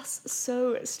was just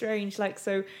so strange. Like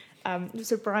so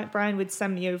Brian would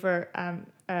send me over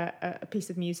a piece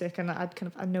of music, and I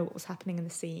know what was happening in the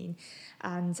scene,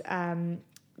 and I'm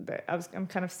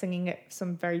kind of singing at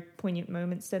some very poignant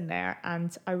moments in there,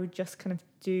 and I would just kind of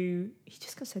he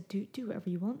just kind of said, do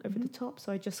whatever you want over the top.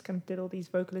 So I just kind of did all these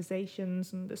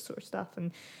vocalizations and this sort of stuff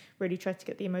and really tried to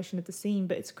get the emotion of the scene.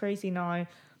 But it's crazy now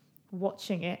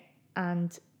watching it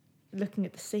and looking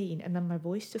at the scene, and then my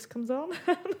voice just comes on.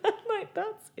 I'm like,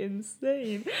 that's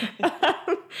insane.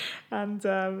 And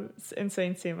it's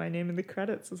insane seeing my name in the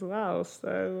credits as well.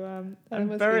 So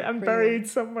I'm buried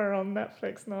somewhere on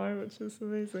Netflix now, which is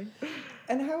amazing.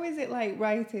 And how is it like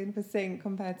writing for Sync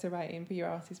compared to writing for your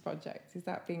artist projects? Has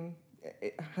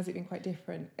it been quite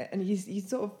different? And you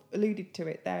sort of alluded to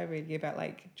it there, really, about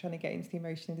like trying to get into the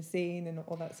emotion of the scene and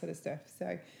all that sort of stuff.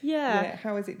 So yeah,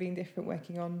 how has it been different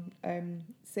working on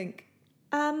Sync?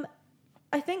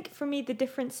 I think for me the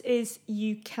difference is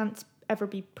you can't ever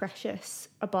be precious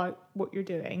about what you're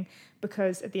doing,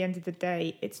 because at the end of the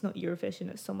day it's not your vision,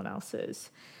 it's someone else's.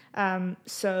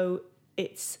 So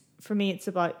for me it's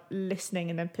about listening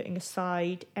and then putting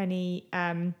aside any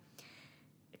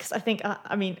because I think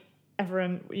I mean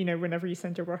everyone, whenever you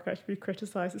send your work out to be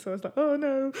criticised, it's always like, oh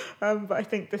no. But I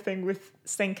think the thing with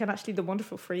Sync, and actually the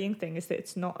wonderful freeing thing, is that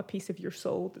it's not a piece of your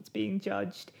soul that's being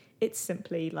judged. It's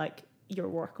simply like your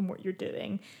work and what you're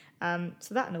doing.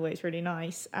 So that in a way is really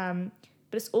nice.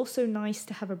 But it's also nice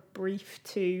to have a brief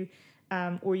to,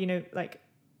 or, like,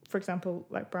 for example,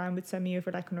 like Brian would send me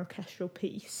over like an orchestral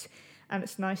piece, and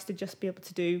it's nice to just be able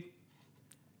to do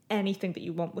anything that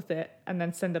you want with it and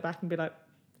then send it back and be like,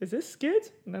 is this good?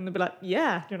 And then they'll be like,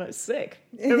 yeah. And you're like, sick.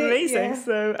 Amazing. Yeah.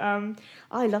 So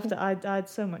I loved it. I had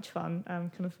so much fun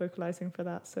kind of vocalising for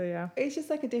that. So yeah. It's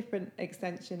just like a different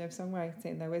extension of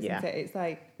songwriting though, isn't it? It's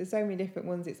like, there's so many different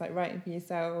ones. It's like writing for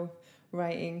yourself,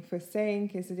 writing for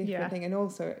Sync is a different thing. And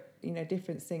also,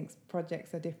 different Sync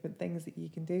projects are different things that you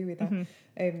can do with that.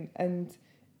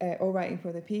 Or writing for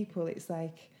other people, it's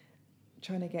like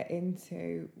trying to get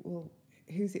into, well,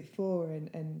 who's it for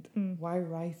and why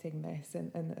writing this,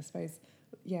 and I suppose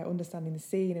understanding the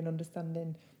scene and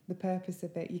understanding the purpose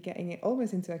of it. You're getting it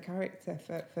almost into a character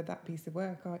for that piece of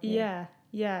work, aren't you?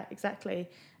 Yeah, exactly.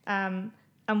 And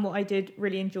what I did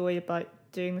really enjoy about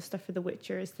doing the stuff for The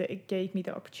Witcher is that it gave me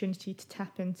the opportunity to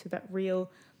tap into that real,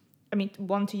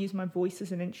 one, to use my voice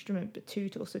as an instrument, but two,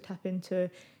 to also tap into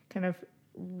kind of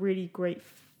really great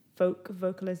folk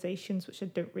vocalizations, which I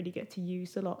don't really get to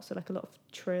use a lot. So like a lot of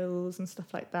trills and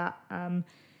stuff like that,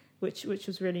 which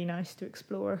was really nice to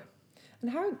explore. And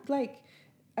how, like,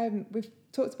 we've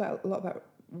talked a lot about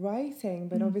writing,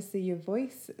 but obviously your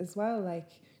voice as well. Like,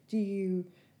 do you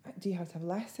have to have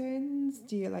lessons?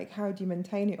 How do you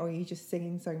maintain it, or are you just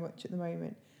singing so much at the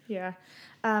moment? Yeah.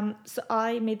 So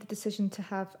I made the decision to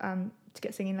have to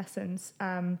get singing lessons.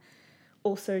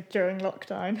 Also during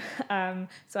lockdown.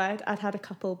 So I'd had a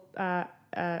couple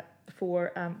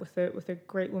before with a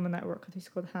great woman that I work with who's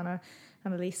called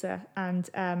Annalisa. And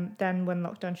then when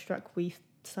lockdown struck, we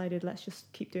decided let's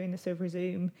just keep doing this over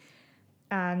Zoom.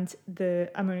 And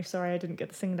I'm only sorry I didn't get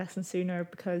the singing lesson sooner,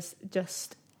 because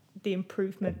just the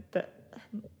improvement that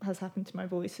has happened to my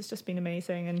voice has just been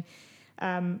amazing. And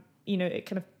it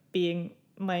kind of being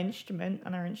my instrument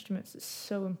and our instruments, it's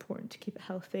so important to keep it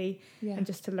healthy, and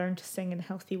just to learn to sing in a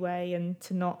healthy way, and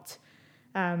to not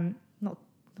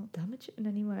damage it in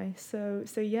any way. So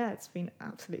yeah, it's been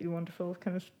absolutely wonderful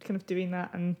kind of doing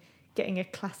that and getting a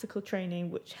classical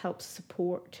training which helps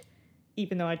support,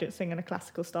 even though I don't sing in a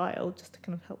classical style, just to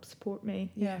kind of help support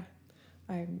me. We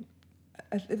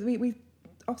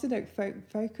often don't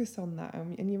focus on that,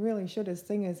 and you really should, as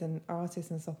singers and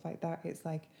artists and stuff like that. It's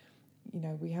like,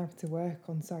 we have to work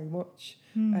on so much,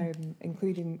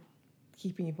 including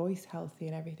keeping your voice healthy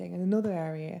and everything. And another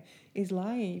area is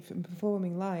live and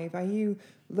performing live. Are you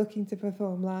looking to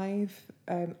perform live?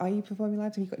 Are you performing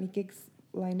live? Have you got any gigs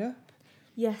lined up?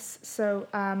 Yes, so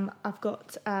I've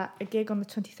got a gig on the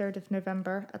 23rd of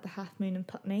November at the Half Moon in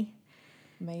Putney.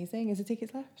 Amazing. Is the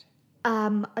tickets left?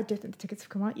 I don't think the tickets have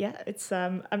come out yet. It's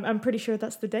I'm pretty sure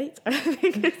that's the date. I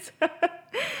think it's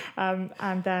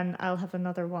and then I'll have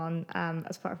another one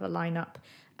as part of a lineup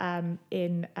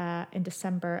in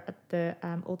December at the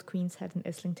Old Queen's Head in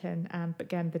Islington. But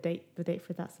again, the date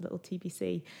for that's a little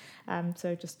TBC.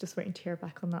 So just waiting to hear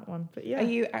back on that one. But yeah, are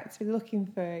you actively looking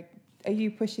for? Are you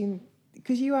pushing?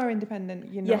 Because you are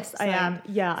independent, you're not. Yes, I am.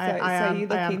 Yeah, I am. You're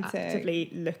looking actively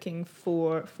looking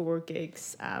for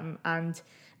gigs, and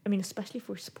I mean, especially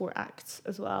for support acts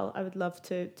as well. I would love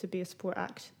to be a support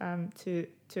act to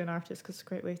an artist, because it's a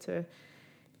great way to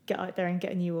get out there and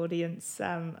get a new audience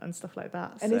and stuff like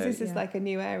that. And is this like a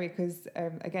new area? Because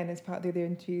again, as part of the other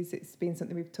interviews, it's been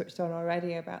something we've touched on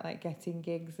already about like getting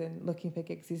gigs and looking for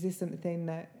gigs. Is this something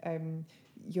that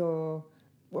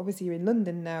obviously you're in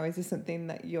London now, is this something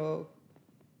that you're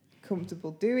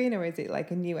comfortable doing, or is it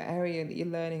like a new area that you're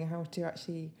learning how to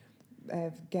actually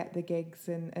get the gigs,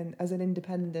 and as an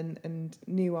independent and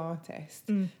new artist,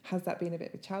 has that been a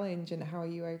bit of a challenge, and how are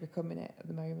you overcoming it at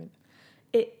the moment?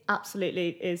 It absolutely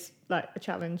is like a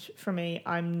challenge for me.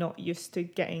 I'm not used to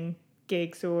getting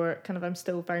gigs, or kind of I'm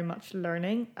still very much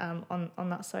learning on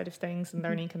that side of things, and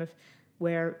learning kind of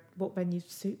what venues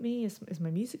suit me. Is my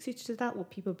music suited to that? Will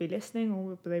people be listening, or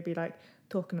will they be like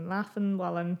talking and laughing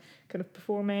while I'm kind of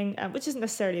performing, which isn't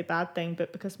necessarily a bad thing,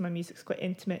 but because my music's quite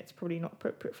intimate, it's probably not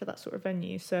appropriate for that sort of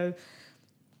venue. So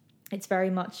it's very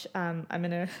much I'm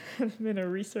in a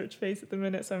research phase at the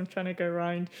minute, so I'm trying to go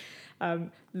around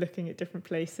looking at different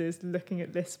places, looking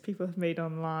at lists people have made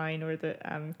online, or that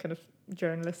kind of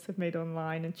journalists have made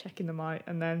online, and checking them out,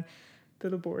 and then the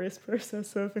laborious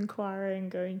process of inquiring,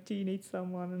 going, do you need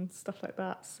someone, and stuff like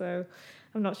that. So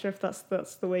I'm not sure if that's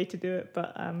the way to do it,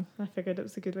 but I figured it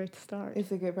was a good way to start.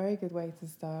 It's a very good way to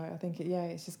start. I think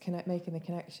it's just making the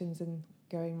connections and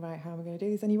going, right, how am I going to do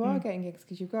this? And you are getting gigs,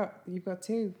 because you've got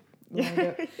two lined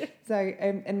up. So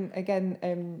and again,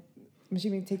 I'm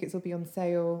assuming tickets will be on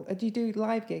sale. Do you do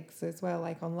live gigs as well,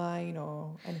 like online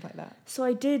or anything like that? So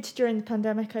I did during the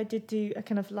pandemic. I did do a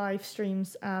kind of live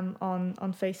streams on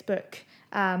Facebook.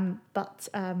 But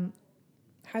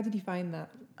how did you find that?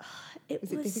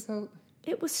 Was it difficult?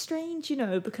 It was strange,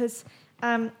 because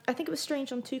I think it was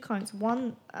strange on two counts.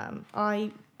 One,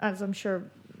 I, as I'm sure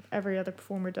every other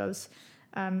performer does,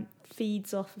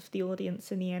 feeds off of the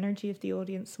audience and the energy of the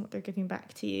audience and what they're giving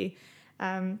back to you.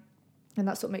 And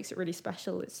that's what makes it really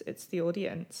special. It's the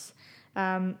audience.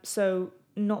 So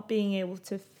not being able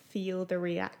to feel the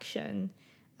reaction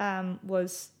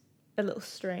was a little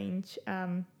strange.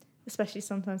 Especially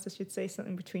sometimes I should say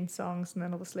something between songs, and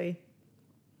then obviously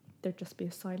there'd just be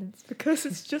a silence because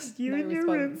it's just you in your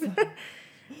room.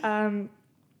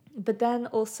 But then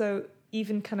also,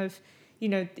 even kind of,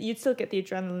 you'd still get the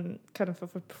adrenaline kind of a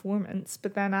performance,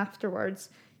 but then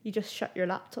afterwards you just shut your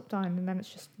laptop down, and then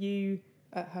it's just you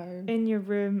at home in your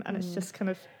room, and it's just kind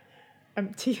of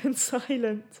empty and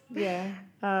silent. Yeah.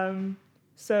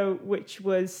 So which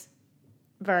was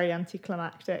very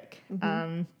anticlimactic.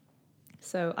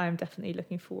 So I'm definitely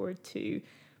looking forward to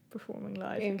performing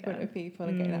live in front of people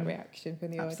and getting that reaction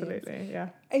from the audience. Absolutely, yeah.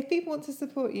 If people want to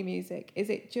support your music, is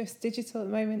it just digital at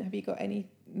the moment? Have you got any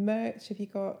merch? Have you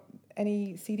got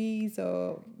any CDs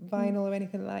or vinyl or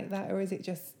anything like that, or is it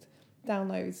just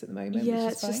downloads at the moment? Yeah,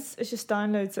 it's just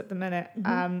downloads at the minute.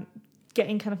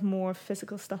 Getting kind of more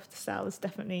physical stuff to sell is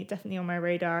definitely on my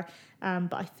radar.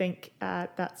 But I think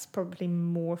that's probably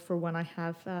more for when I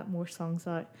have more songs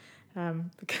out.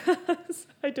 because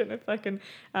I don't know if I can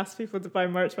ask people to buy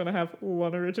merch when I have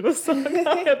one original song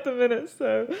out at the minute.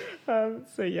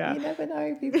 So yeah. You never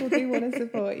know. People do want to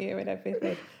support you and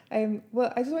everything.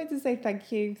 Well, I just wanted to say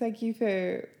thank you. Thank you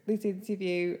for this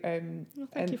interview and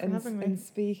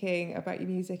speaking about your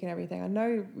music and everything. I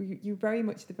know you're very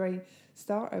much at the very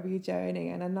start of your journey,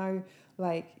 and I know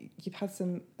you've had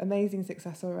some amazing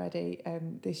success already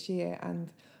this year,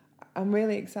 and I'm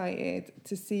really excited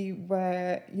to see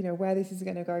where this is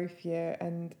going to go for you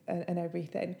and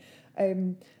everything.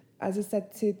 As I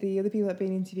said to the other people that have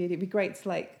been interviewed, it'd be great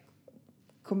to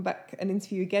come back and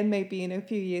interview again maybe in a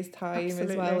few years' time.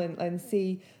 Absolutely. As well, and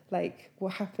see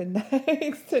what happened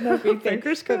next and everything.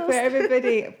 Fingers crossed. But for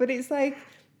everybody, but it's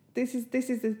this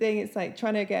is the thing. It's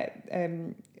trying to get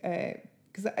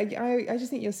because I just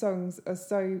think your songs are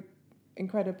so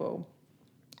incredible,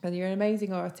 and you're an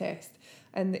amazing artist.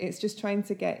 And it's just trying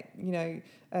to get,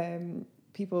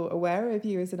 people aware of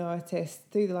you as an artist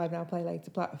through the Live Now Play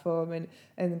Later platform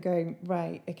and going,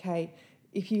 right, okay,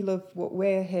 if you love what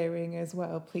we're hearing as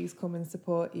well, please come and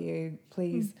support you,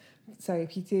 please. So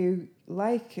if you do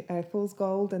like Fool's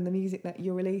Gold and the music that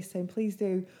you're releasing, please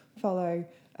do follow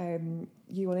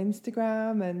you on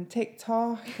Instagram and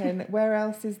TikTok and where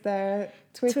else is there?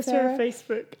 Twitter,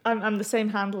 Facebook. I'm the same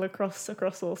handle across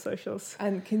all socials.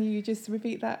 And can you just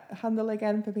repeat that handle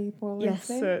again for people listening? Yes,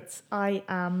 so it's I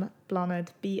am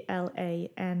Blanid,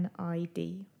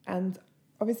 BLANID. And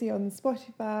obviously on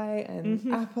Spotify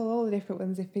and Apple, all the different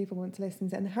ones if people want to listen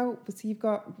to it. And so you've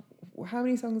got, how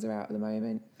many songs are out at the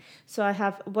moment? So I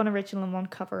have one original and one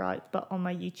cover out, but on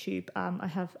my YouTube I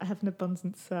have an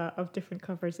abundance of different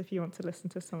covers if you want to listen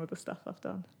to some of the stuff I've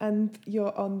done. And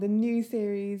you're on the new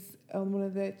series on one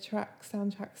of the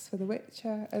soundtracks for The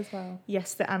Witcher as well?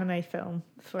 Yes, the anime film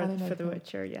for The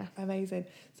Witcher, yeah. Amazing.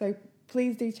 So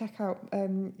please do check out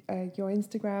your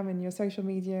Instagram and your social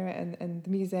media and the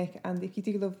music. And if you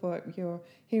do love what you're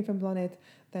hearing from Blanid,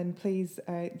 then please,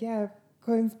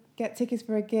 go and get tickets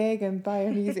for a gig and buy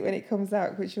her music when it comes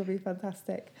out, which will be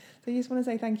fantastic. So I just want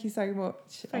to say thank you so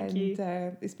much. Thank you.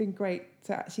 It's been great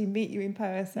to actually meet you in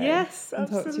person. Yes,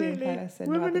 and absolutely. Talk to you in person.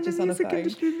 Women in the music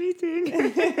industry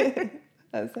meeting.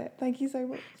 That's it. Thank you so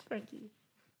much. Thank you.